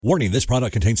Warning, this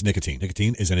product contains nicotine.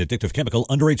 Nicotine is an addictive chemical,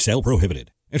 underage sale prohibited.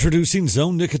 Introducing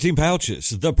Zone Nicotine Pouches,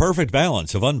 the perfect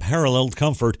balance of unparalleled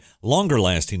comfort,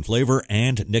 longer-lasting flavor,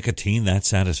 and nicotine that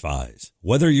satisfies.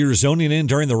 Whether you're zoning in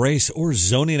during the race or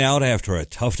zoning out after a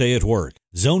tough day at work,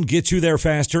 Zone gets you there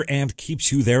faster and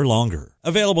keeps you there longer.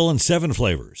 Available in 7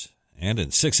 flavors and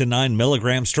in 6 and 9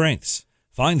 milligram strengths.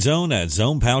 Find Zone at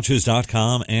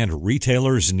zonepouches.com and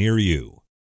retailers near you.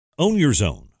 Own your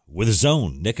Zone with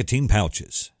Zone Nicotine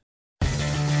Pouches.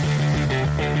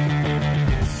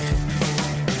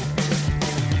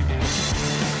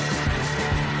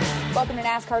 Welcome to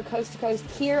NASCAR Coast to Coast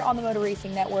here on the Motor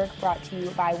Racing Network, brought to you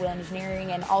by Will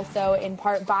Engineering and also in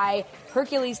part by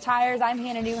Hercules Tires. I'm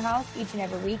Hannah Newhouse, each and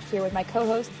every week here with my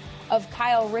co-host of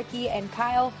Kyle Rickey. And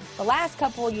Kyle, the last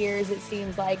couple of years, it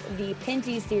seems like the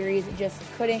Pinty Series just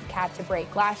couldn't catch a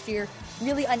break. Last year,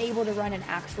 really unable to run an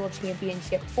actual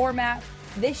championship format.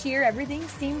 This year, everything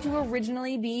seemed to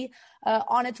originally be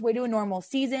on its way to a normal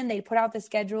season. They put out the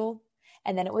schedule,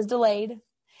 and then it was delayed.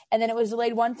 And then it was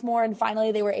delayed once more, and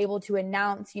finally they were able to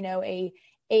announce, a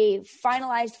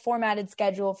finalized formatted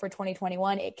schedule for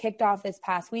 2021. It kicked off this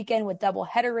past weekend with double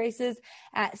header races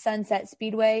at Sunset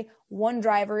Speedway. One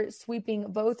driver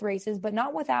sweeping both races, but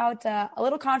not without a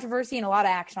little controversy and a lot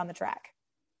of action on the track.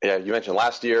 Yeah, you mentioned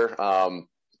last year,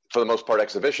 for the most part,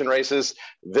 exhibition races.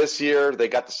 This year, they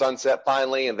got the sunset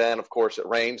finally, and then, of course, it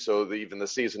rained, so even the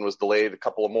season was delayed a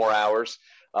couple of more hours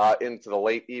into the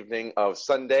late evening of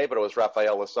Sunday, but it was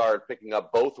Raphael Lessard picking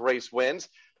up both race wins.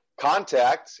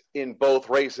 Contact in both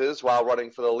races while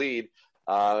running for the lead.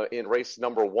 In race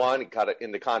number 1, he got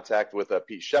into contact with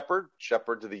Pete Shepard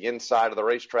to the inside of the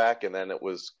racetrack, and then it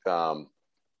was Raphael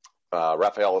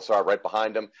Lessard right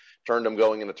behind him, turned him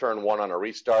going into turn 1 on a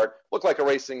restart. Looked like a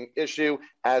racing issue,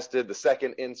 as did the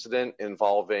second incident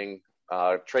involving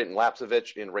Trayton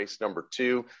Lapsevich in race number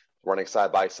 2, running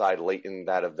side-by-side late in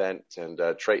that event, and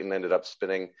Trayton ended up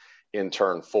spinning in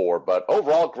turn 4. But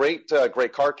overall, great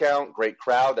car count, great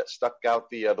crowd that stuck out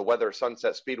the weather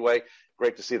Sunset Speedway.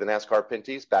 Great to see the NASCAR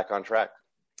Pinties back on track.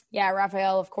 Yeah,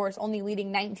 Raphael, of course, only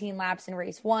leading 19 laps in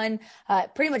race 1,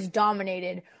 pretty much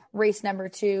dominated race number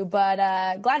 2, but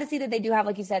glad to see that they do have,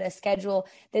 like you said, a schedule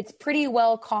that's pretty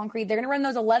well concrete. They're going to run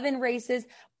those 11 races,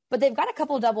 but they've got a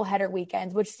couple of doubleheader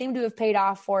weekends, which seem to have paid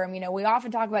off for them. We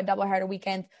often talk about doubleheader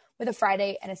weekends with a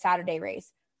Friday and a Saturday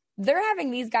race. They're having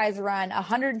these guys run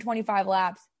 125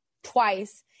 laps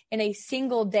twice in a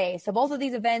single day. So both of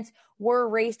these events were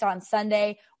raced on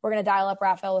Sunday. We're going to dial up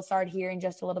Raphael Lessard here in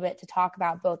just a little bit to talk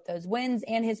about both those wins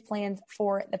and his plans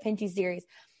for the Pinty Series.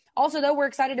 Also, though, we're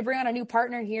excited to bring on a new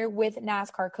partner here with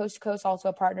NASCAR Coast to Coast, also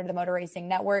a partner to the Motor Racing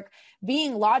Network,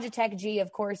 being Logitech G.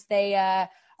 Of course, they are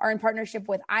in partnership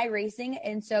with iRacing,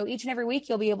 and so each and every week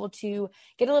you'll be able to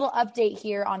get a little update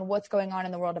here on what's going on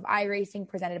in the world of iRacing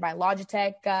presented by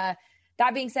Logitech.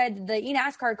 That being said, the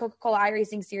eNASCAR Coca-Cola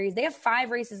iRacing Series, they have 5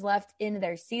 races left in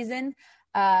their season.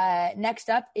 Next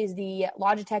up is the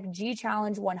Logitech G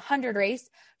Challenge 100 race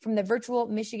from the virtual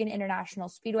Michigan International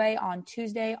Speedway on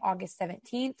Tuesday, August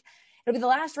 17th. It'll be the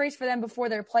last race for them before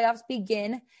their playoffs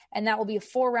begin, and that will be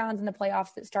 4 rounds in the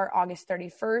playoffs that start August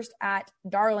 31st at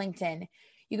Darlington.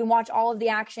 You can watch all of the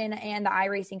action and the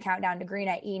iRacing Countdown to Green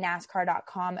at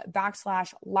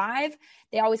enascar.com/live.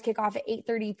 They always kick off at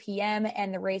 8:30 p.m.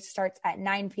 and the race starts at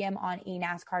 9 p.m. on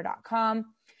enascar.com.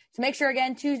 So make sure,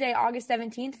 again, Tuesday, August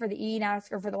 17th for the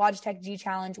Logitech G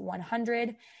Challenge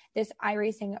 100. This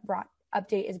iRacing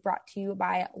update is brought to you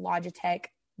by Logitech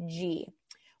G.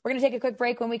 We're going to take a quick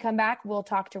break. When we come back, we'll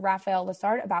talk to Raphael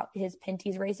Lessard about his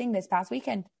Pinty's racing this past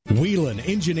weekend. Whelan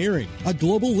Engineering, a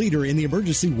global leader in the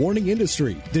emergency warning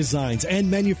industry, designs and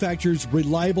manufactures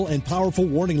reliable and powerful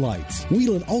warning lights.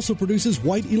 Whelan also produces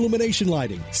white illumination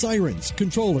lighting, sirens,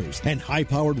 controllers, and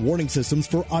high-powered warning systems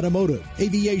for automotive,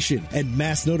 aviation, and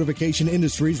mass notification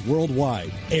industries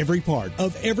worldwide. Every part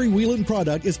of every Whelan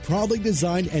product is proudly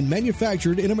designed and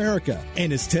manufactured in America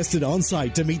and is tested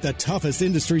on-site to meet the toughest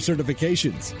industry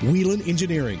certifications. Whelan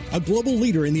Engineering, a global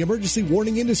leader in the emergency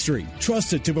warning industry,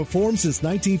 trusted to perform since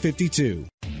 1952.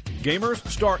 Gamers,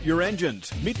 start your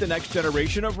engines. Meet the next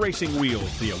generation of racing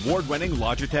wheels. The award-winning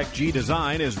Logitech G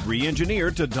design is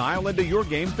re-engineered to dial into your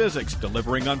game physics,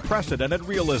 delivering unprecedented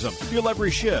realism. Feel every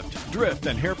shift, drift,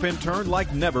 and hairpin turn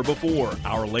like never before.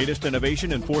 Our latest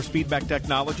innovation in force feedback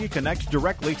technology connects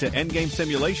directly to endgame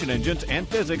simulation engines and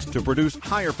physics to produce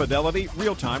higher fidelity,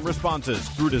 real-time responses.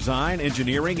 Through design,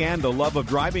 engineering, and the love of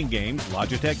driving games,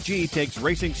 Logitech G takes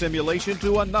racing simulation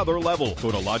to another level.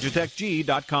 Go to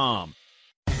logitechg.com.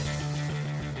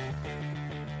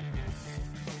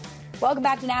 Welcome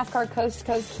back to NASCAR Coast to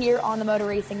Coast here on the Motor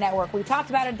Racing Network. We talked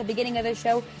about it at the beginning of the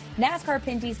show. NASCAR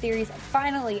Pinty Series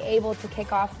finally able to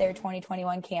kick off their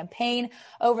 2021 campaign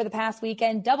over the past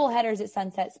weekend. Doubleheaders at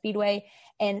Sunset Speedway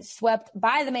and swept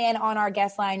by the man on our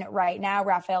guest line right now,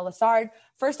 Raphael Lessard.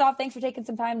 First off, thanks for taking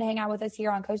some time to hang out with us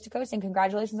here on Coast to Coast, and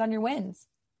congratulations on your wins.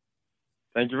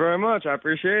 Thank you very much. I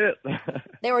appreciate it.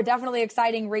 They were definitely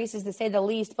exciting races, to say the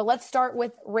least. But let's start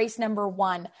with race number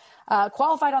 1.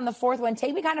 Qualified on the 4th one.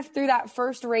 Take me kind of through that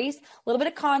first race. A little bit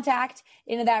of contact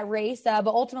into that race, but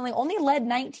ultimately only led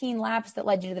 19 laps that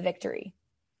led you to the victory.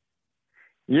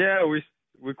 Yeah,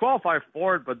 we qualified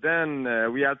 4th, but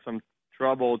then we had some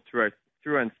trouble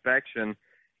through inspection.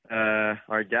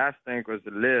 Our gas tank was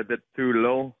a little bit too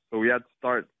low, so we had to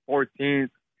start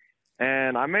 14th.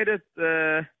 And I made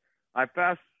it... I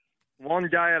passed one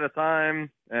guy at a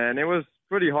time, and it was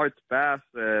pretty hard to pass.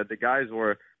 The guys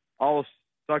were all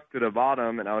stuck to the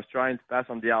bottom, and I was trying to pass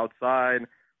on the outside.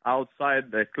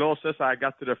 The closest I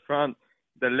got to the front,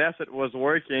 the less it was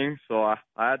working, so I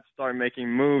had to start making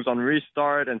moves on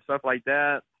restart and stuff like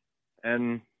that.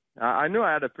 And I knew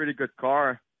I had a pretty good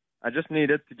car. I just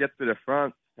needed to get to the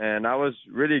front, and I was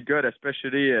really good,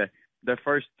 especially the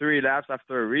first 3 laps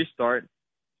after a restart.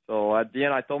 So at the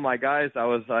end, I told my guys, I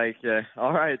was like,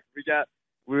 all right, we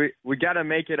got to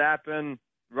make it happen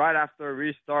right after a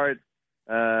restart,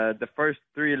 the first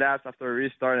 3 laps after a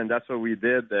restart, and that's what we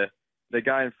did. The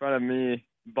guy in front of me,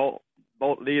 both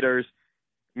leaders,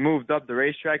 moved up the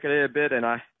racetrack a little bit, and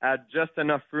I had just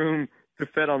enough room to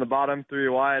fit on the bottom 3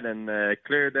 wide and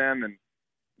clear them, and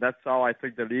that's how I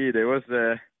took the lead. It was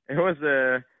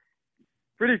a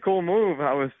pretty cool move.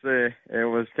 It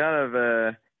was kind of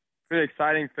a pretty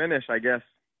exciting finish, I guess.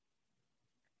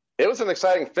 It was an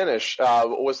exciting finish.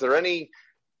 Was there any,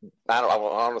 I don't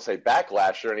want to say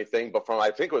backlash or anything, but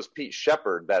I think it was Pete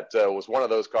Shepard that was one of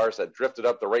those cars that drifted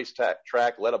up the race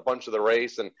track, led a bunch of the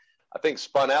race, and I think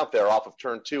spun out there off of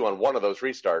turn 2 on one of those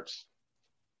restarts.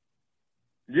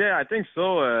 Yeah, I think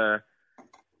so.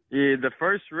 The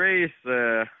first race,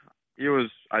 I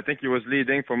think he was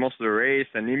leading for most of the race,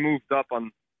 and he moved up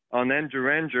on Andrew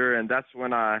Ranger, and that's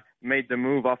when I made the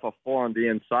move off of 4 on the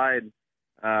inside.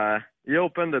 He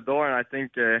opened the door, and I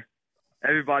think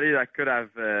everybody that could have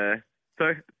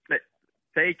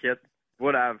take it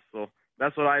would have. So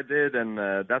that's what I did, and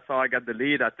that's how I got the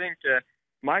lead. I think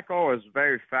my car was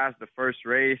very fast the first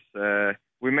race.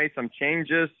 We made some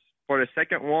changes for the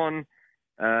second one,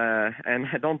 and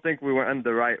I don't think we were in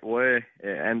the right way,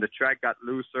 and the track got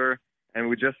looser, and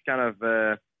we just kind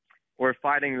of were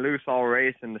fighting loose all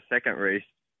race in the second race.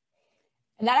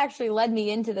 And that actually led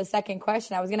me into the second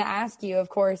question. I was going to ask you, of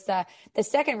course, the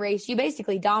second race, you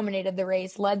basically dominated the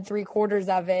race, led 3/4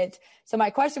 of it. So my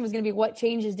question was going to be, what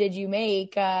changes did you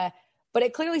make? But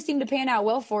it clearly seemed to pan out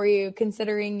well for you,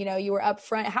 considering, you were up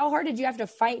front. How hard did you have to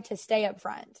fight to stay up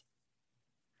front?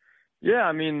 Yeah,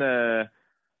 I mean, it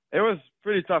was a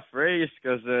pretty tough race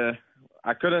because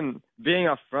I couldn't, being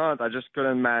up front, I just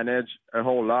couldn't manage a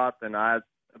whole lot, and I had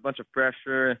a bunch of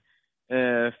pressure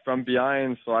from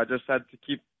behind, so I just had to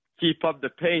keep up the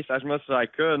pace as much as I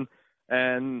could,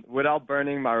 and without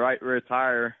burning my right rear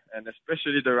tire, and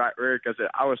especially the right rear, because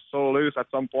I was so loose at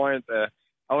some point.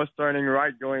 I was turning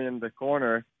right going in the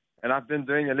corner, and I've been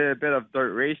doing a little bit of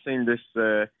dirt racing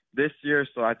this year,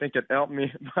 so I think it helped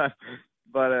me.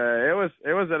 but it was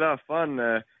a lot of fun.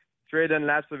 Trayden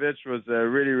Lasovich was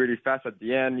really, really fast at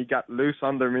the end. He got loose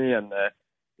under me, and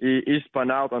he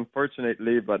spun out,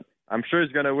 unfortunately, but I'm sure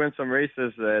he's going to win some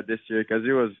races this year because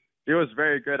he was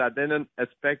very good. I didn't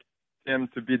expect him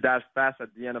to be that fast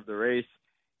at the end of the race.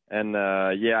 And,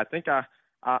 I think I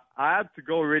had to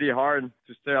go really hard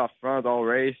to stay up front all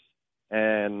race.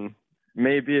 And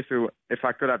maybe if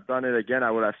I could have done it again,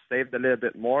 I would have saved a little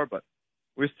bit more. But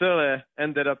we still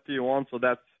ended up P1, so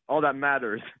that's all that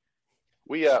matters.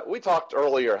 We talked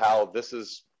earlier how this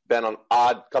has been an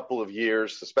odd couple of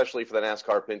years, especially for the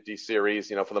NASCAR Pinty Series.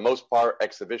 For the most part,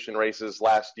 exhibition races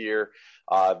last year.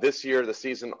 This year, the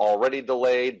season already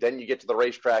delayed. Then you get to the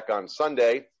racetrack on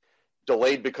Sunday,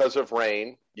 delayed because of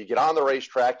rain. You get on the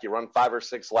racetrack, you run 5 or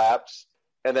 6 laps,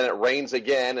 and then it rains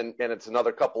again, and it's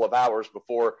another couple of hours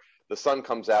before the sun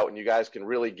comes out and you guys can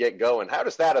really get going. How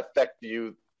does that affect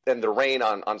you, and the rain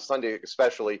on Sunday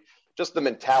especially, just the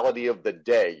mentality of the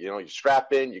day? You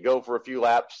strap in, you go for a few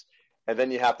laps, and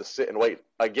then you have to sit and wait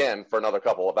again for another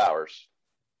couple of hours.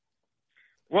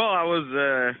 Well, I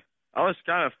was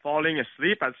kind of falling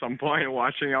asleep at some point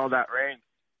watching all that rain.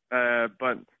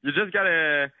 But you just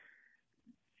gotta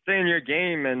stay in your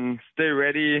game and stay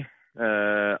ready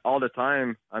all the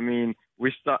time. I mean,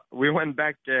 we went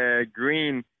back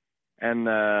green, and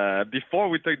before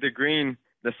we took the green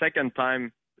the second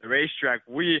time, the racetrack,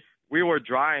 we we were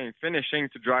finishing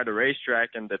to dry the racetrack,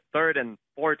 and the third and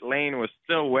fourth lane was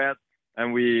still wet,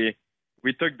 and we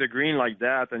took the green like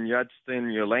that, and you had to stay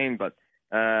in your lane. But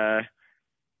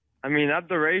I mean, at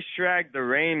the racetrack, the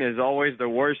rain is always the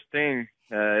worst thing,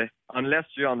 unless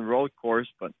you're on road course.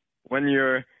 But when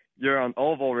you're on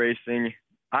oval racing,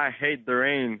 I hate the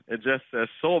rain. It's just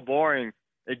so boring.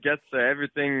 It gets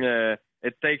everything.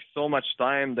 It takes so much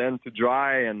time then to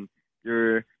dry, and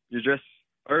you just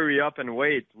hurry up and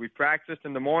wait. We practiced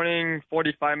in the morning,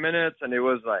 45 minutes, and it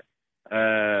was like,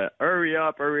 hurry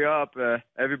up.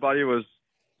 Everybody was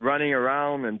running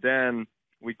around, and then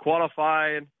we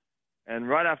qualified, and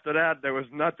right after that, there was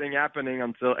nothing happening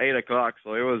until 8 o'clock.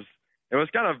 So it was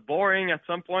kind of boring at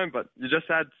some point, but you just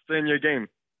had to stay in your game.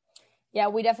 Yeah,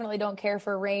 we definitely don't care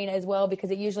for rain as well,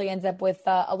 because it usually ends up with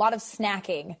a lot of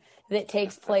snacking that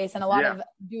takes place and a lot of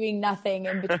doing nothing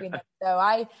in between them. So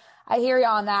I hear you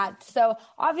on that. So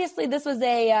obviously this was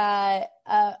a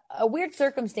weird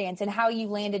circumstance in how you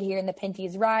landed here in the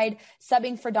Pinty's ride,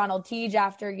 subbing for Donald Teague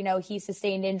after, he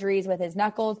sustained injuries with his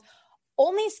knuckles.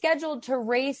 Only scheduled to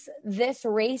race this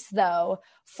race, though,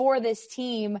 for this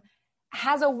team.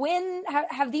 Has a win,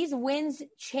 have these wins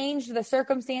changed the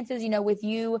circumstances, with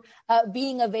you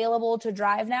being available to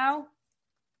drive now?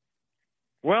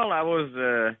 Well, I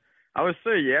would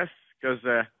say yes,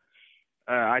 because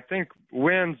I think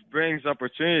wins brings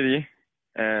opportunity,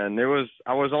 and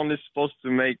I was only supposed to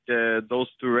make those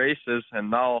 2 races, and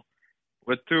now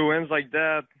with 2 wins like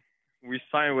that, we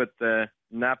signed with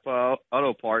Napa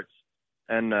Auto Parts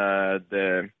and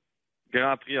the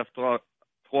Grand Prix of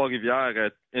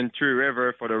Trois-Rivières in Three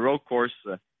River for the road course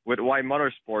with White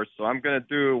Motorsports. So I'm going to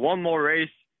do one more race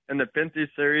in the Pinty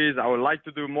Series. I would like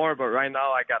to do more, but right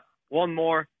now I got one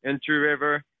more in Three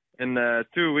River in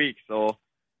 2 weeks. So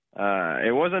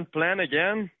it wasn't planned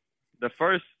again.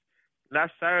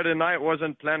 Last Saturday night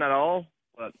wasn't planned at all,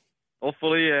 but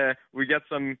hopefully we get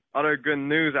some other good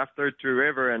news after Three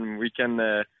River, and we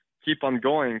can keep on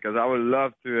going, because I would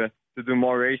love to do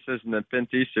more races in the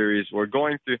Pinty Series. We're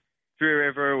going to Three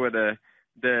River with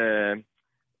the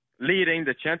leading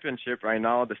the championship right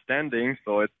now, the standings.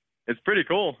 So it's pretty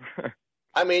cool.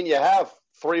 I mean, you have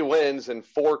 3 wins and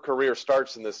 4 career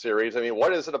starts in this series. I mean,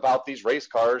 what is it about these race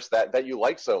cars that you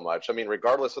like so much? I mean,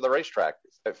 regardless of the racetrack,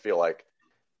 I feel like.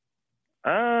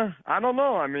 I don't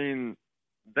know. I mean,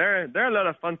 they're a lot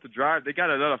of fun to drive. They got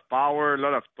a lot of power, a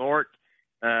lot of torque,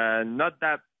 not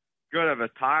that good of a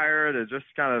tire. They're just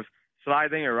kind of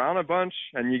sliding around a bunch,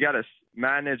 and you got to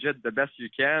manage it the best you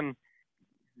can.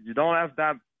 You don't have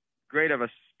that great of a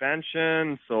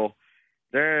suspension, so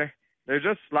they're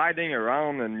just sliding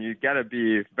around, and you got to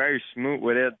be very smooth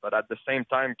with it, but at the same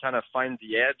time kind of find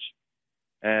the edge.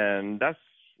 And that's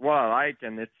what I like,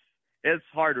 and it's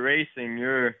hard racing.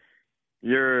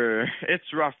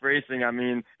 It's rough racing. I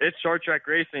mean, it's short track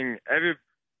racing.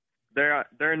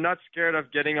 They're not scared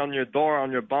of getting on your door,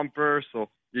 on your bumper, so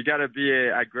you got to be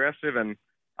aggressive, and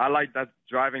I like that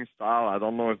driving style. I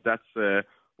don't know if that's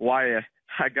why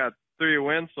I got 3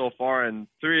 wins so far, and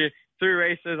three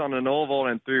races on an oval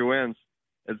and 3 wins.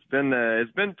 It's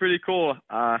been pretty cool.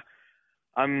 I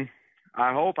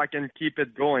hope I can keep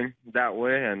it going that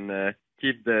way and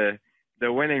keep the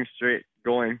winning streak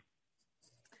going.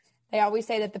 They always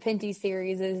say that the Pinty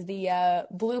Series is the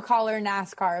blue-collar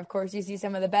NASCAR. Of course, you see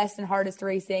some of the best and hardest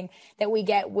racing that we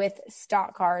get with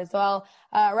stock cars. Well,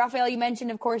 Raphael, you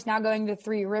mentioned, of course, now going to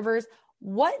Three Rivers.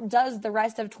 What does the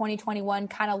rest of 2021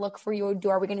 kind of look for you?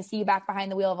 Are we going to see you back behind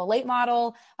the wheel of a late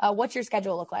model? What's your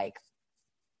schedule look like?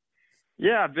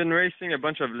 Yeah, I've been racing a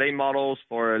bunch of late models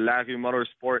for La Rue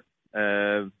Motorsport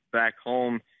back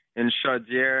home in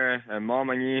Chaudière,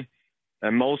 Montmagny,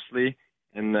 mostly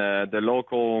in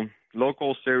the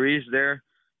local series there.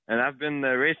 And I've been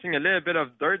racing a little bit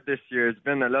of dirt this year. It's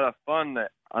been a lot of fun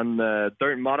on the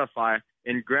dirt modify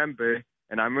in Granby.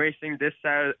 And I'm racing this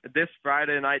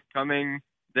Friday night coming,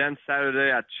 then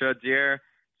Saturday at Chaudière.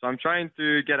 So I'm trying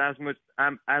to get as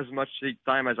much seat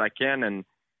time as I can. And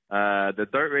the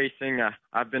dirt racing,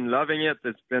 I've been loving it.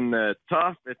 It's been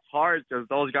tough. It's hard because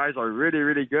those guys are really,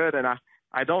 really good. And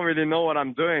I don't really know what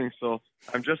I'm doing. So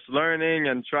I'm just learning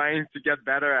and trying to get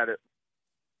better at it.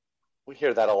 We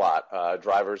hear that a lot.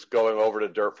 Drivers going over to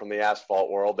dirt from the asphalt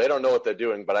world. They don't know what they're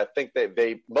doing, but I think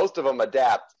they most of them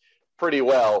adapt pretty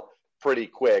well, pretty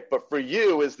quick. But for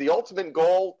you, is the ultimate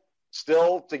goal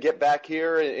still to get back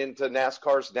here into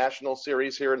NASCAR's National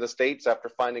Series here in the States after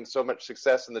finding so much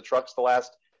success in the trucks the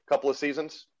last couple of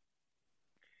seasons?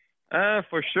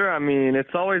 For sure. I mean,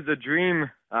 it's always the dream.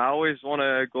 I always want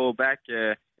to go back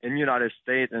in United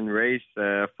States and race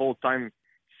a full-time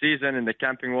season in the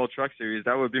Camping World Truck Series.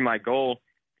 That would be my goal.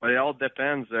 but it all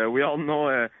depends. We all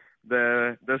know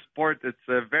the sport. It's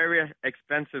a very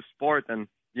expensive sport, and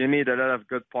you need a lot of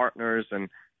good partners. And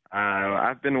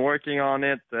I've been working on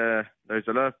it. There's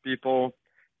a lot of people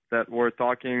that we're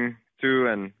talking to,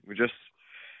 and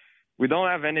we don't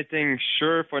have anything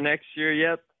sure for next year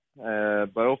yet.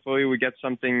 But hopefully we get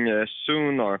something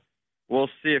soon, or we'll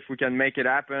see if we can make it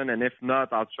happen. And if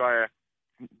not, I'll try.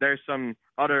 There's some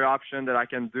other option that I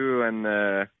can do,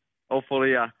 and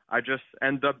hopefully I just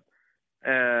end up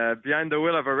behind the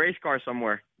wheel of a race car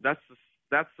somewhere. That's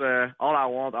all I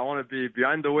want. I want to be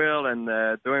behind the wheel and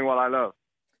doing what I love.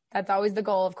 That's always the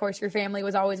goal. Of course, your family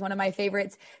was always one of my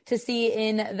favorites to see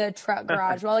in the truck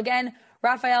garage. Well, again,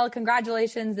 Raphael,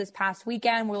 congratulations this past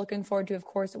weekend. We're looking forward to, of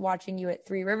course, watching you at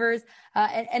Three Rivers.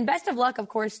 And best of luck, of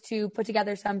course, to put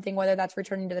together something, whether that's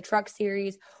returning to the Truck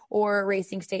Series or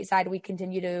racing stateside. We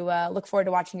continue to look forward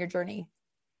to watching your journey.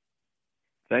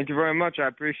 Thank you very much. I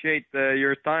appreciate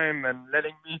your time and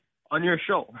letting me on your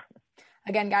show.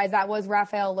 Again, guys, that was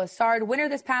Raphael Lessard, winner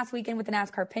this past weekend with the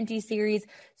NASCAR Pinty Series,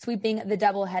 sweeping the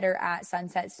doubleheader at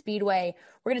Sunset Speedway.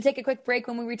 We're going to take a quick break.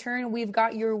 When we return, we've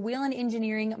got your Whelen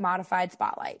Engineering Modified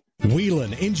Spotlight.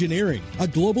 Whelen Engineering, a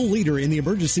global leader in the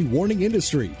emergency warning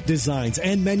industry, designs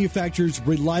and manufactures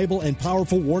reliable and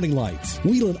powerful warning lights.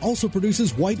 Whelen also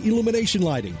produces white illumination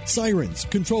lighting, sirens,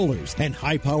 controllers, and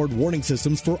high-powered warning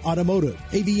systems for automotive,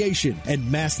 aviation,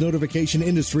 and mass notification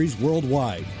industries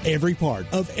worldwide. Every part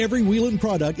of every Whelen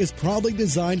product is proudly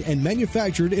designed and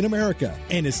manufactured in America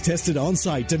and is tested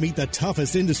on-site to meet the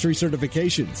toughest industry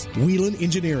certifications. Whelen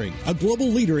Engineering, a global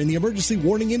leader in the emergency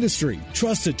warning industry,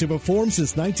 trusted to perform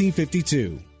since 1952.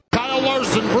 Kyle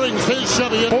Larson brings his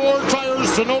Chevy in 4 tires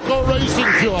Sunoco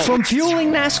Racing Fuel. From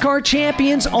fueling NASCAR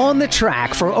champions on the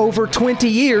track for over 20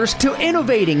 years to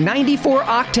innovating 94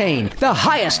 octane, the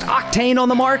highest octane on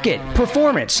the market,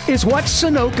 performance is what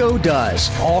Sunoco does.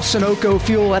 All Sunoco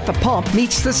fuel at the pump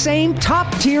meets the same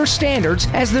top-tier standards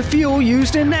as the fuel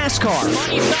used in NASCAR.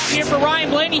 Money stop here for Ryan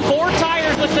Blaney. 4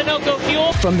 tires with Sunoco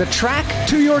fuel. From the track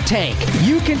to your tank,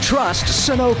 you can trust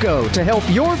Sunoco to help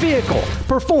your vehicle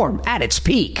perform at its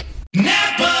peak.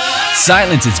 Napa!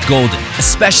 Silence is golden,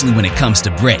 especially when it comes to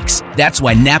brakes. That's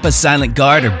why Napa Silent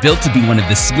Guard are built to be one of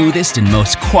the smoothest and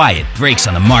most quiet brakes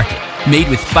on the market. Made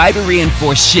with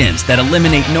fiber-reinforced shims that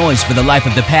eliminate noise for the life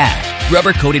of the pad,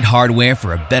 rubber-coated hardware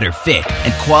for a better fit,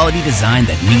 and quality design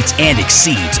that meets and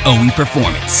exceeds OE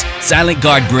performance. Silent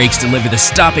Guard brakes deliver the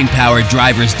stopping power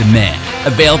drivers demand.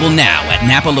 Available now at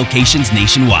Napa locations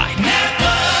nationwide.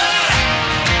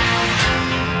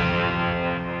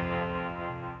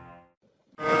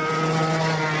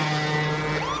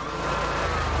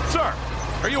 Sir,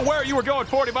 are you aware you were going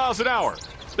 40 miles an hour?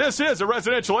 This is a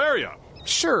residential area.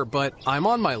 Sure, but I'm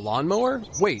on my lawnmower?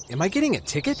 Wait, am I getting a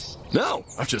ticket? No,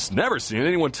 I've just never seen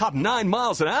anyone top 9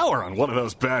 miles an hour on one of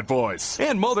those bad boys.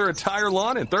 And mow their entire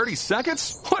lawn in 30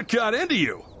 seconds? What got into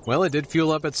you? Well, it did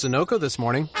fuel up at Sunoco this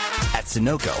morning. At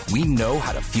Sunoco, we know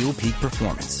how to fuel peak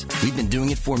performance. We've been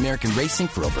doing it for American racing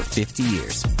for over 50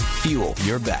 years. Fuel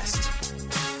your best.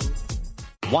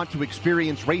 Want to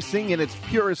experience racing in its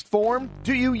purest form?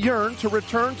 Do you yearn to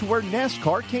return to where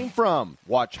NASCAR came from?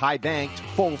 Watch high-banked,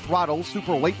 full-throttle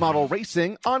super late model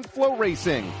racing on Flow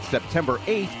Racing, September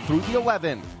 8th through the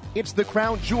 11th. It's the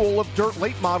crown jewel of dirt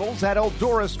late models at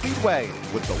Eldora Speedway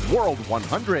with the World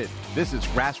 100. This is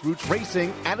grassroots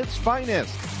racing at its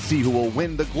finest. See who will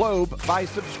win the Globe by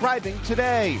subscribing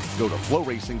today. Go to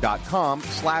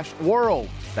flowracing.com/world.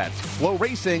 That's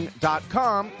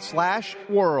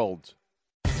flowracing.com/world.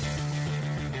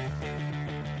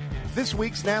 This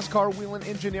week's NASCAR Whelen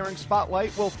Engineering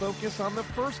Spotlight will focus on the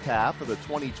first half of the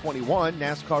 2021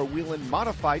 NASCAR Whelen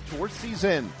Modified Tour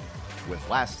season. With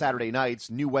last Saturday night's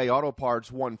New Way Auto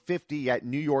Parts 150 at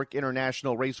New York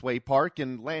International Raceway Park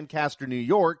in Lancaster, New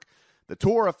York, the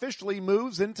tour officially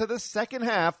moves into the second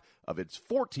half of its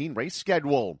 14-race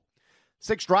schedule.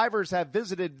 6 drivers have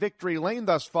visited Victory Lane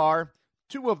thus far,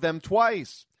 2 of them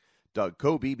twice. Doug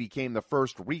Coby became the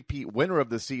first repeat winner of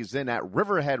the season at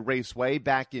Riverhead Raceway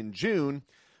back in June,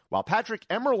 while Patrick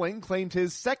Emmerling claimed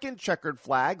his second checkered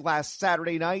flag last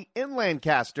Saturday night in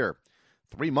Lancaster,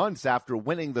 3 months after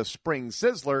winning the Spring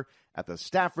Sizzler at the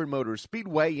Stafford Motor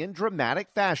Speedway in dramatic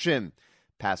fashion,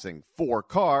 passing 4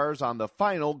 cars on the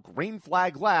final green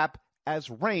flag lap as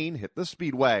rain hit the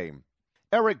speedway.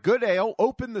 Eric Goodale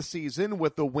opened the season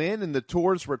with the win in the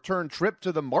Tour's return trip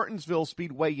to the Martinsville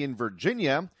Speedway in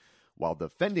Virginia, while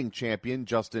defending champion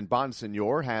Justin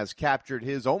Bonsignor has captured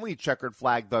his only checkered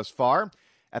flag thus far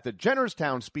at the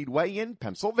Jennerstown Speedway in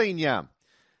Pennsylvania.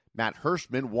 Matt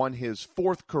Hirschman won his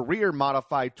 4th career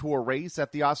modified tour race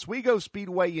at the Oswego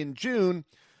Speedway in June,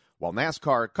 while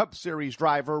NASCAR Cup Series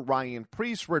driver Ryan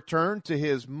Preece returned to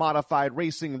his modified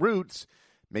racing roots,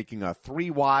 making a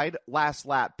 3-wide last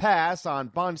lap pass on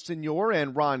Bonsignor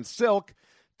and Ron Silk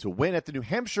to win at the New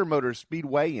Hampshire Motor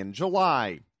Speedway in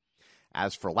July.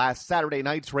 As for last Saturday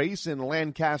night's race in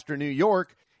Lancaster, New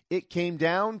York, it came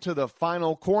down to the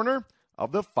final corner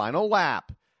of the final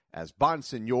lap, as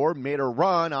Bonsignor made a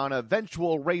run on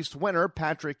eventual race winner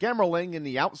Patrick Emmerling in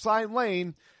the outside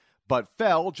lane, but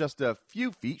fell just a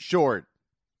few feet short.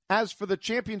 As for the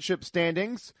championship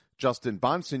standings, Justin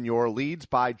Bonsignor leads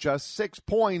by just 6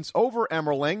 points over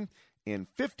Emmerling and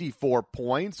 54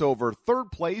 points over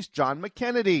third place John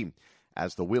McKennedy,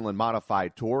 as the Whelen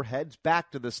Modified Tour heads back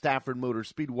to the Stafford Motor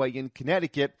Speedway in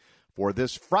Connecticut for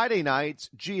this Friday night's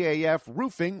GAF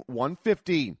Roofing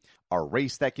 150, a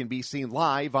race that can be seen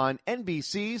live on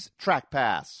NBC's Track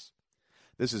Pass.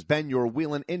 This has been your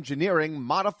Whelen Engineering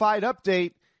Modified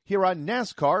Update here on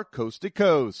NASCAR Coast to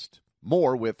Coast.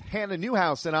 More with Hannah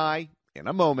Newhouse and I in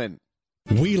a moment.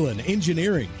 Whelen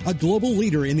Engineering, a global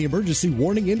leader in the emergency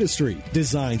warning industry,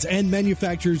 designs and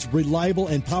manufactures reliable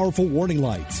and powerful warning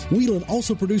lights. Whelen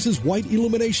also produces white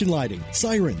illumination lighting,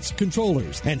 sirens,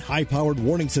 controllers, and high-powered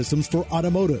warning systems for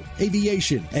automotive,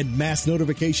 aviation, and mass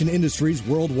notification industries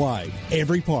worldwide.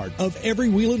 Every part of every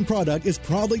Whelen product is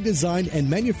proudly designed and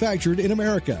manufactured in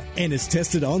America and is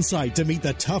tested on-site to meet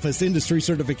the toughest industry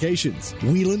certifications.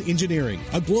 Whelen Engineering,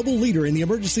 a global leader in the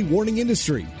emergency warning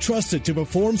industry, trusted to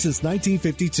perform since 1952.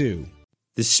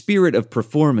 The spirit of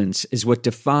performance is what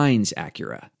defines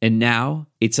Acura, and now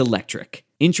it's electric.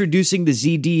 Introducing the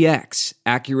ZDX,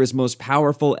 Acura's most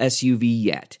powerful SUV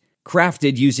yet.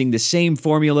 Crafted using the same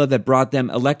formula that brought them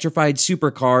electrified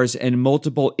supercars and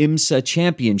multiple IMSA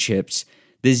championships,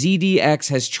 the ZDX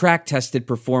has track-tested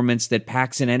performance that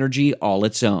packs an energy all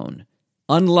its own.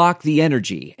 Unlock the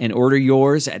energy and order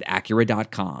yours at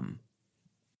Acura.com.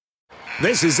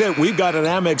 This is it. We've got an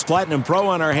Amex Platinum Pro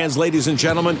on our hands, ladies and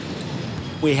gentlemen.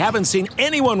 We haven't seen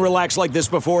anyone relax like this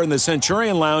before in the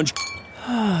Centurion Lounge.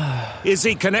 Is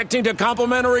he connecting to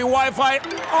complimentary Wi-Fi?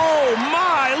 Oh,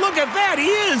 my! Look at that! He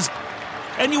is!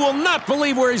 And you will not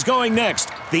believe where he's going next.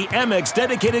 The Amex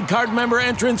dedicated card member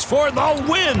entrance for the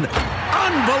win!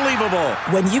 Unbelievable!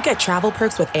 When you get travel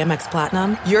perks with Amex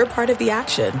Platinum, you're part of the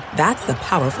action. That's the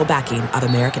powerful backing of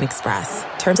American Express.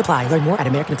 Terms apply. Learn more at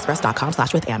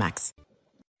americanexpress.com/withAmex.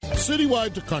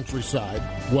 Citywide to countryside,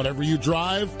 whatever you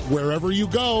drive, wherever you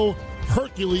go,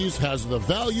 Hercules has the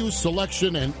value,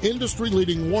 selection, and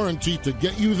industry-leading warranty to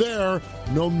get you there,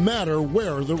 no matter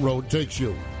where the road takes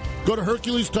you. Go to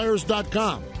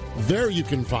HerculesTires.com. There you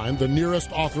can find the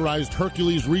nearest authorized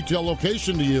Hercules retail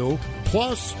location to you.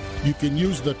 Plus, you can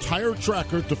use the tire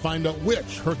tracker to find out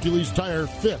which Hercules tire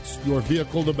fits your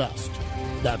vehicle the best.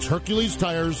 That's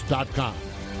HerculesTires.com.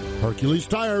 Hercules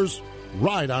Tires,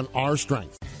 ride on our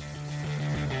strength.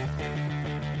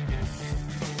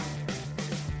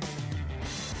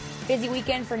 Busy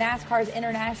weekend for NASCAR's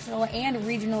international and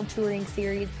regional touring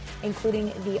series,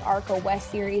 including the ARCA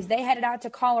West Series. They headed out to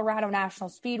Colorado National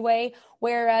Speedway,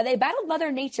 where they battled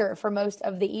Mother Nature for most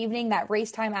of the evening. That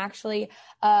race time actually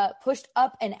pushed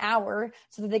up an hour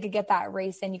so that they could get that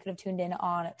race in. You could have tuned in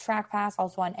on Track Pass,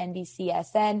 also on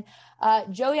NBCSN.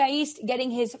 Joey East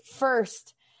getting his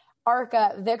first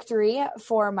ARCA victory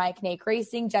for Mike Nake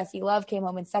Racing. Jesse Love came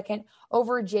home in second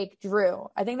over Jake Drew.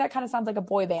 I think that kind of sounds like a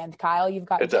boy band, Kyle. You've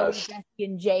got Joey, Jesse,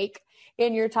 and Jake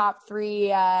in your top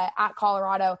three at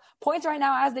Colorado. Points right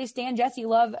now as they stand, Jesse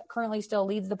Love currently still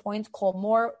leads the points. Cole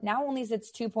Moore now only sits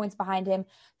 2 points behind him.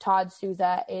 Todd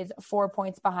Souza is 4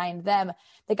 points behind them.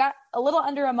 They got a little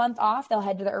under a month off. They'll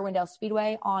head to the Irwindale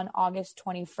Speedway on August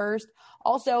 21st.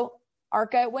 Also,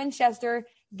 ARCA at Winchester.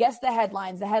 Guess the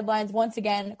headlines. The headlines, once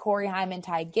again, Corey Heim and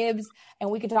Ty Gibbs. And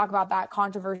we can talk about that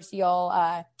controversial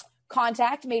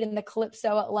contact made in the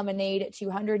Calypso Lemonade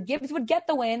 200. Gibbs would get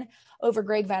the win over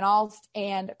Greg Van Alst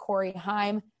and Corey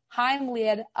Heim. Heim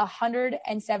led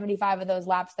 175 of those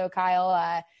laps, though,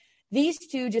 Kyle. These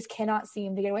two just cannot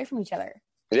seem to get away from each other.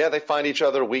 Yeah, they find each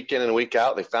other week in and week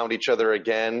out. They found each other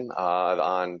again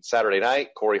on Saturday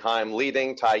night. Corey Heim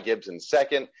leading, Ty Gibbs in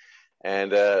second.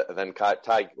 And then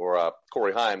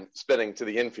Corey Heim spinning to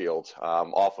the infield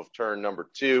off of turn number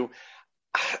 2.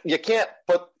 You can't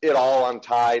put it all on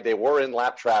Ty. They were in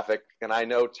lap traffic, and I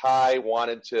know Ty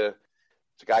wanted to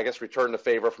I guess, return the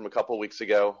favor from a couple of weeks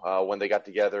ago when they got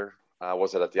together.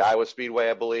 Was it at the Iowa Speedway,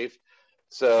 I believe?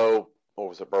 So, or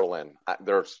was it Berlin?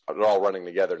 They're all running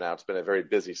together now. It's been a very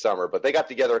busy summer, but they got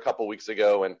together a couple of weeks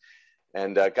ago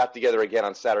and got together again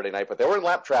on Saturday night, but they were in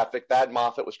lap traffic. Thad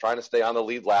Moffitt was trying to stay on the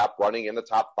lead lap, running in the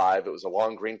top 5. It was a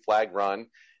long green flag run,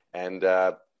 and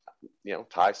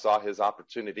Ty saw his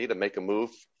opportunity to make a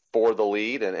move for the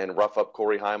lead and rough up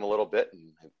Corey Heim a little bit.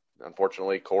 And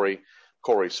unfortunately, Corey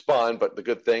spun, but the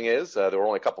good thing is there were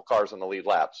only a couple cars on the lead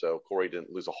lap, so Corey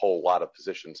didn't lose a whole lot of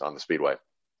positions on the speedway.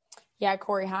 Yeah,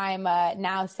 Corey Heim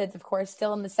now sits, of course,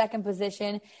 still in the second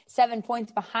position, 7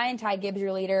 points behind Ty Gibbs,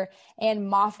 your leader, and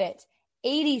Moffitt,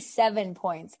 87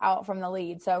 points out from the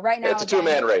lead. So right now, it's a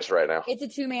two-man race right now. It's a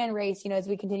two-man race, as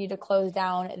we continue to close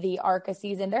down the ARCA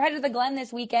season. They're headed to the Glen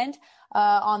this weekend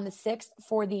on the 6th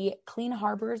for the Clean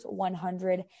Harbors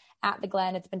 100 at the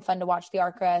Glen. It's been fun to watch the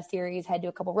ARCA series head to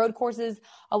a couple road courses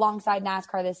alongside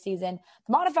NASCAR this season.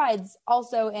 The Modifieds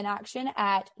also in action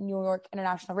at New York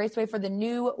International Raceway for the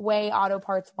New Way Auto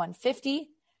Parts 150.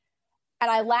 And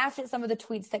I laughed at some of the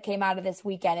tweets that came out of this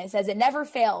weekend. It says, it never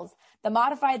fails. The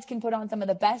Modifieds can put on some of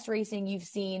the best racing you've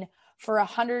seen for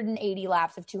 180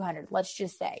 laps of 200, let's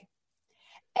just say.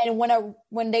 And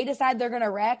when they decide they're going to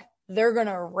wreck, they're going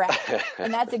to wreck.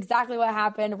 And that's exactly what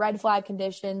happened. Red flag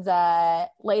conditions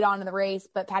late on in the race.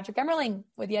 But Patrick Emmerling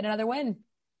with yet another win.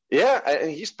 Yeah,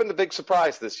 and he's been the big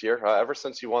surprise this year. Ever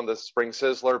since he won the Spring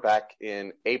Sizzler back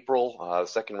in April,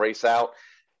 second race out.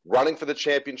 Running for the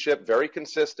championship, very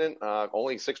consistent,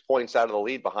 only 6 points out of the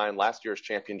lead behind last year's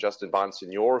champion, Justin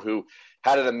Bonsignor, who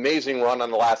had an amazing run on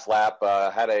the last lap,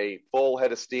 had a full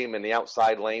head of steam in the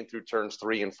outside lane through turns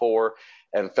 3 and 4,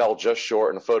 and fell just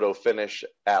short in a photo finish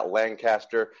at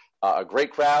Lancaster. A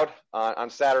great crowd on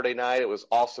Saturday night. It was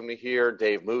awesome to hear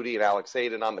Dave Moody and Alex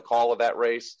Hayden on the call of that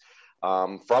race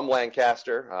from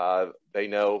Lancaster. They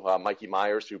know Mikey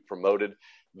Myers, who promoted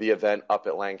the event up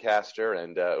at Lancaster,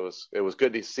 and it was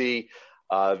good to see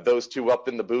those two up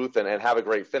in the booth and have a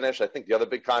great finish. I think the other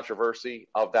big controversy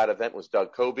of that event was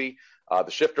Doug Coby.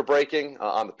 The shifter braking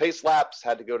on the pace laps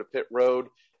had to go to pit road.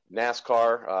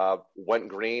 NASCAR went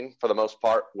green for the most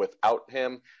part without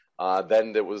him.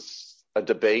 Then there was a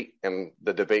debate, and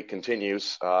the debate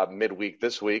continues midweek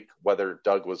this week, whether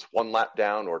Doug was 1 lap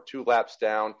down or 2 laps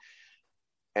down.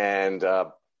 And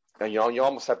you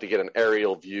almost have to get an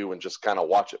aerial view and just kind of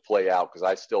watch it play out, because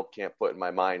I still can't put in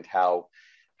my mind how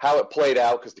it played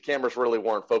out, because the cameras really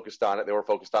weren't focused on it. They were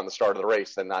focused on the start of the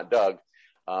race and not Doug.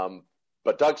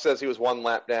 But Doug says he was 1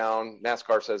 lap down.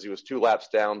 NASCAR says he was 2 laps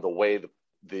down the way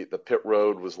the pit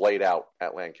road was laid out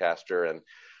at Lancaster. And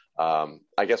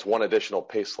I guess one additional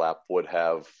pace lap would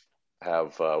have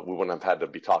we wouldn't have had to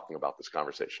be talking about this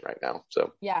conversation right now.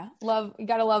 So yeah,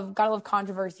 gotta love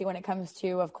controversy when it comes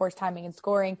to, of course, timing and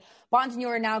scoring.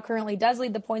 Bonsignor now currently does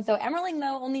lead the points, though. Emmerling,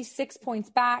 though, only 6 points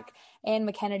back, and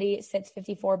McKennedy sits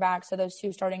 54 back. So those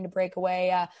two starting to break away.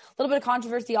 A little bit of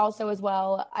controversy also as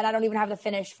well, and I don't even have the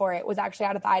finish for it. It was actually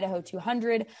out at the Idaho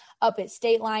 200 up at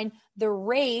State Line. The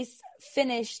race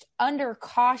finished under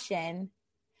caution,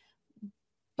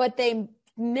 but they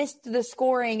missed the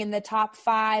scoring in the top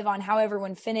 5 on how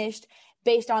everyone finished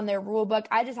based on their rule book.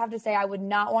 I just have to say, I would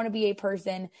not want to be a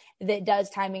person that does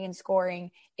timing and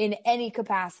scoring in any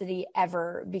capacity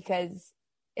ever, because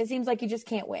it seems like you just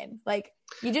can't win. Like,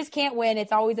 you just can't win.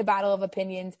 It's always a battle of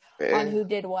opinions on who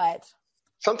did what.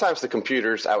 Sometimes the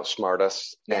computers outsmart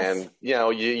us. Yes. And,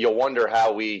 you'll wonder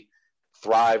how we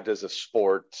thrived as a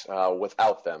sport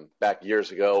without them back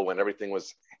years ago when everything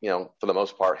was, for the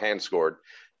most part, hand scored.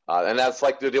 And that's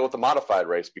like the deal with the modified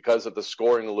race, because of the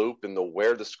scoring loop and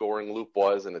where the scoring loop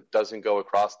was, and it doesn't go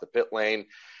across the pit lane.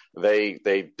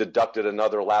 They deducted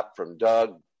another lap from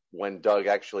Doug when Doug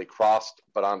actually crossed,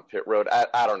 but on pit road.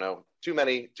 I don't know.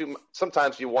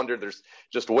 Sometimes you wonder there's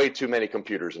just way too many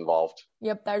computers involved.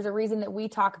 Yep, there's a reason that we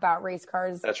talk about race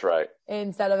cars. That's right.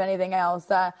 Instead of anything else.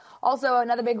 Also,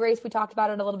 another big race, we talked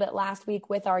about it a little bit last week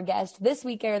with our guest. This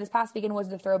past weekend was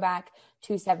the Throwback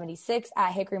 276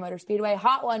 at Hickory Motor Speedway.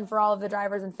 Hot one for all of the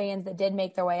drivers and fans that did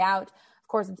make their way out. Of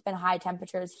course, it's been high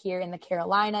temperatures here in the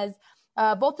Carolinas.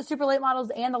 Both the super late models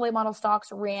and the late model stocks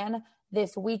ran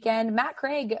this weekend. Matt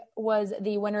Craig was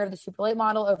the winner of the super late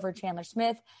model over Chandler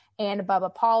Smith and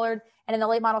Bubba Pollard. And in the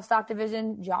late model stock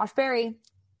division, Josh Berry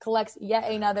collects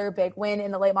yet another big win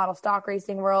in the late model stock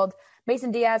racing world.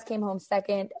 Mason Diaz came home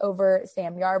second over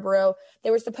Sam Yarborough.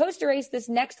 They were supposed to race this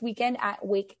next weekend at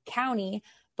Wake County,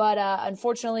 but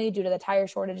unfortunately, due to the tire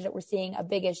shortage that we're seeing, a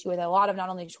big issue with a lot of not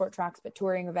only short tracks, but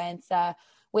touring events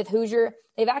with Hoosier,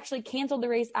 they've actually canceled the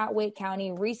race at Wake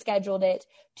County, rescheduled it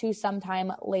to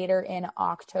sometime later in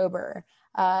October.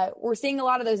 We're seeing a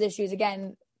lot of those issues,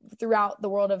 again, throughout the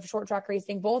world of short track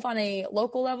racing, both on a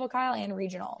local level, Kyle, and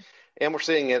regional. And we're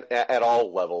seeing it at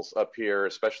all levels up here,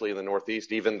 especially in the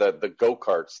Northeast. Even the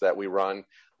go-karts that we run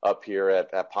up here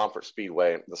at Pomfret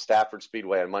Speedway, the Stafford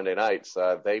Speedway on Monday nights,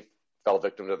 they fell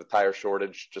victim to the tire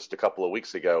shortage just a couple of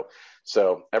weeks ago.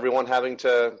 So everyone having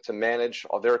to manage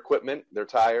all their equipment, their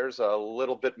tires, a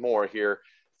little bit more here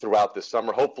throughout this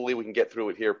summer. Hopefully we can get through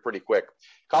it here pretty quick.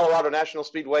 Colorado National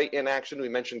Speedway in action. We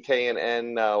mentioned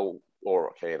K&N,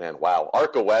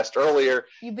 ARCA West earlier.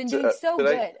 You've been doing so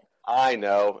good. I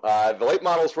know. The late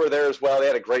models were there as well. They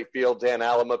had a great field. Dan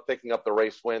Alama picking up the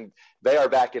race win. They are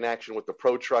back in action with the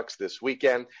Pro Trucks this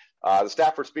weekend. The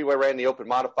Stafford Speedway ran the Open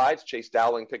Modifieds. Chase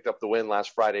Dowling picked up the win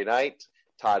last Friday night.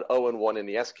 Todd Owen won in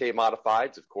the SK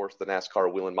Modifieds. Of course, the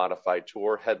NASCAR Whelen Modified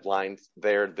Tour headlined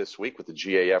there this week with the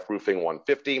GAF Roofing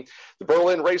 150. The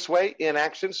Berlin Raceway in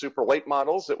action, super late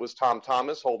models. It was Tom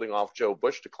Thomas holding off Joe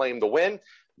Bush to claim the win.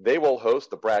 They will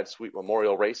host the Brad Sweet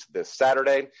Memorial Race this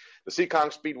Saturday. The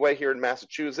Seekonk Speedway here in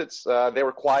Massachusetts, they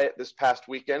were quiet this past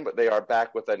weekend, but they are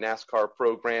back with a NASCAR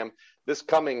program this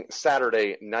coming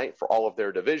Saturday night for all of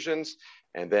their divisions.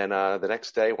 And then the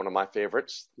next day, one of my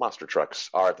favorites, monster trucks,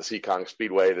 are at the Seekonk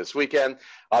Speedway this weekend.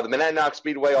 The Monadnock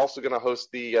Speedway also going to host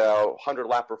the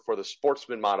 100-lapper for the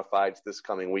Sportsman Modifieds this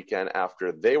coming weekend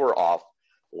after they were off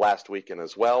last weekend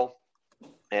as well.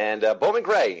 And Bowman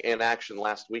Gray in action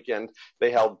last weekend.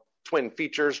 They held twin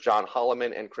features. John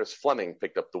Holloman and Chris Fleming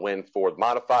picked up the win for the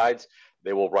Modifieds.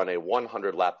 They will run a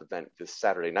 100-lap event this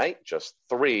Saturday night. Just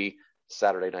 3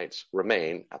 Saturday nights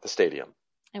remain at the stadium.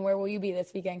 And where will you be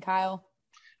this weekend, Kyle?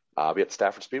 I'll be at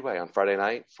Stafford Speedway on Friday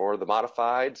night for the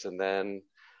Modifieds, and then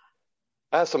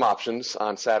some options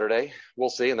on Saturday. We'll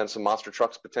see, and then some monster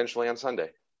trucks potentially on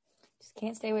Sunday. Just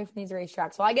can't stay away from these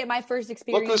racetracks. Well, I get my first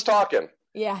experience. Look who's talking.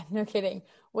 Yeah, no kidding.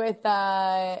 With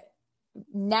NASCAR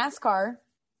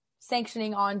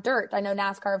sanctioning on dirt. I know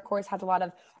NASCAR, of course, has a lot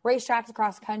of racetracks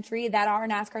across the country that are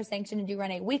NASCAR sanctioned and do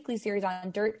run a weekly series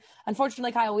on dirt.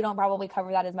 Unfortunately, Kyle, we don't probably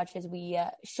cover that as much as we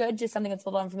should, just something that's a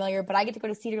little unfamiliar. But I get to go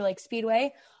to Cedar Lake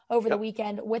Speedway over the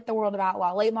weekend with the World of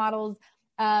Outlaw late models,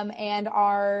 and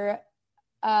our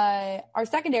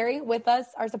secondary with us,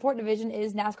 our support division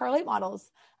is NASCAR late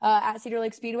models at Cedar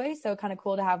Lake Speedway. So kind of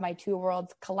cool to have my two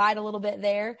worlds collide a little bit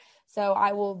there. So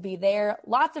I will be there.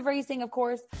 Lots of racing, of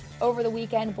course, over the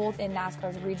weekend, both in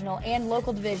NASCAR's regional and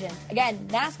local division. Again,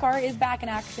 NASCAR is back in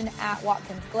action at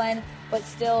Watkins Glen, but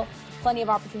still plenty of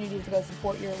opportunities to go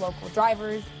support your local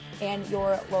drivers and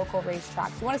your local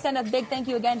racetracks. We want to send a big thank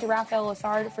you again to Raphael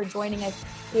Lessard for joining us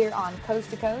here on Coast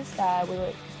to Coast. We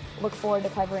look forward to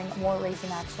covering more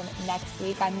racing action next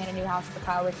week. I'm Hannah Newhouse for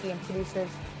Kyle Rickey and producers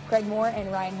Craig Moore and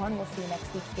Ryan Horn. We'll see you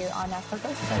next week here on NASCAR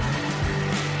Coast to Coast.